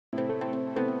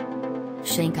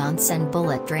Shinkansen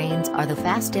bullet trains are the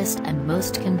fastest and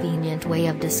most convenient way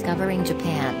of discovering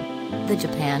Japan. The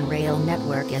Japan Rail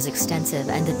network is extensive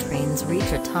and the trains reach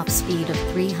a top speed of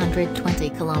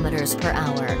 320 km per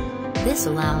hour. This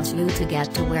allows you to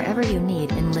get to wherever you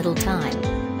need in little time.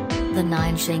 The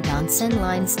 9 Shinkansen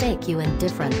lines take you in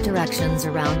different directions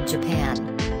around Japan.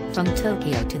 From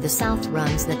Tokyo to the south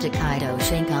runs the Takaido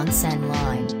Shinkansen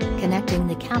line, connecting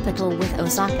the capital with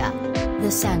Osaka. The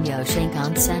Sanyo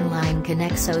Shinkansen line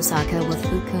connects Osaka with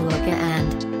Fukuoka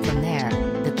and, from there,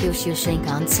 the Kyushu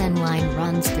Shinkansen line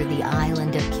runs through the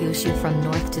island of Kyushu from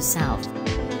north to south.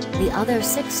 The other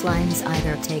 6 lines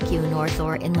either take you north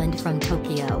or inland from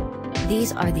Tokyo.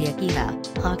 These are the Akita,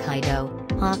 Hokkaido,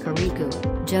 Hokuriku,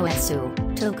 Joetsu,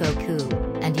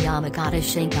 Tohoku, and Yamagata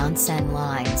Shinkansen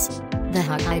lines. The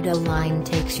Hokkaido line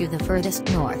takes you the furthest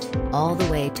north, all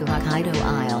the way to Hokkaido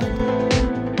Island.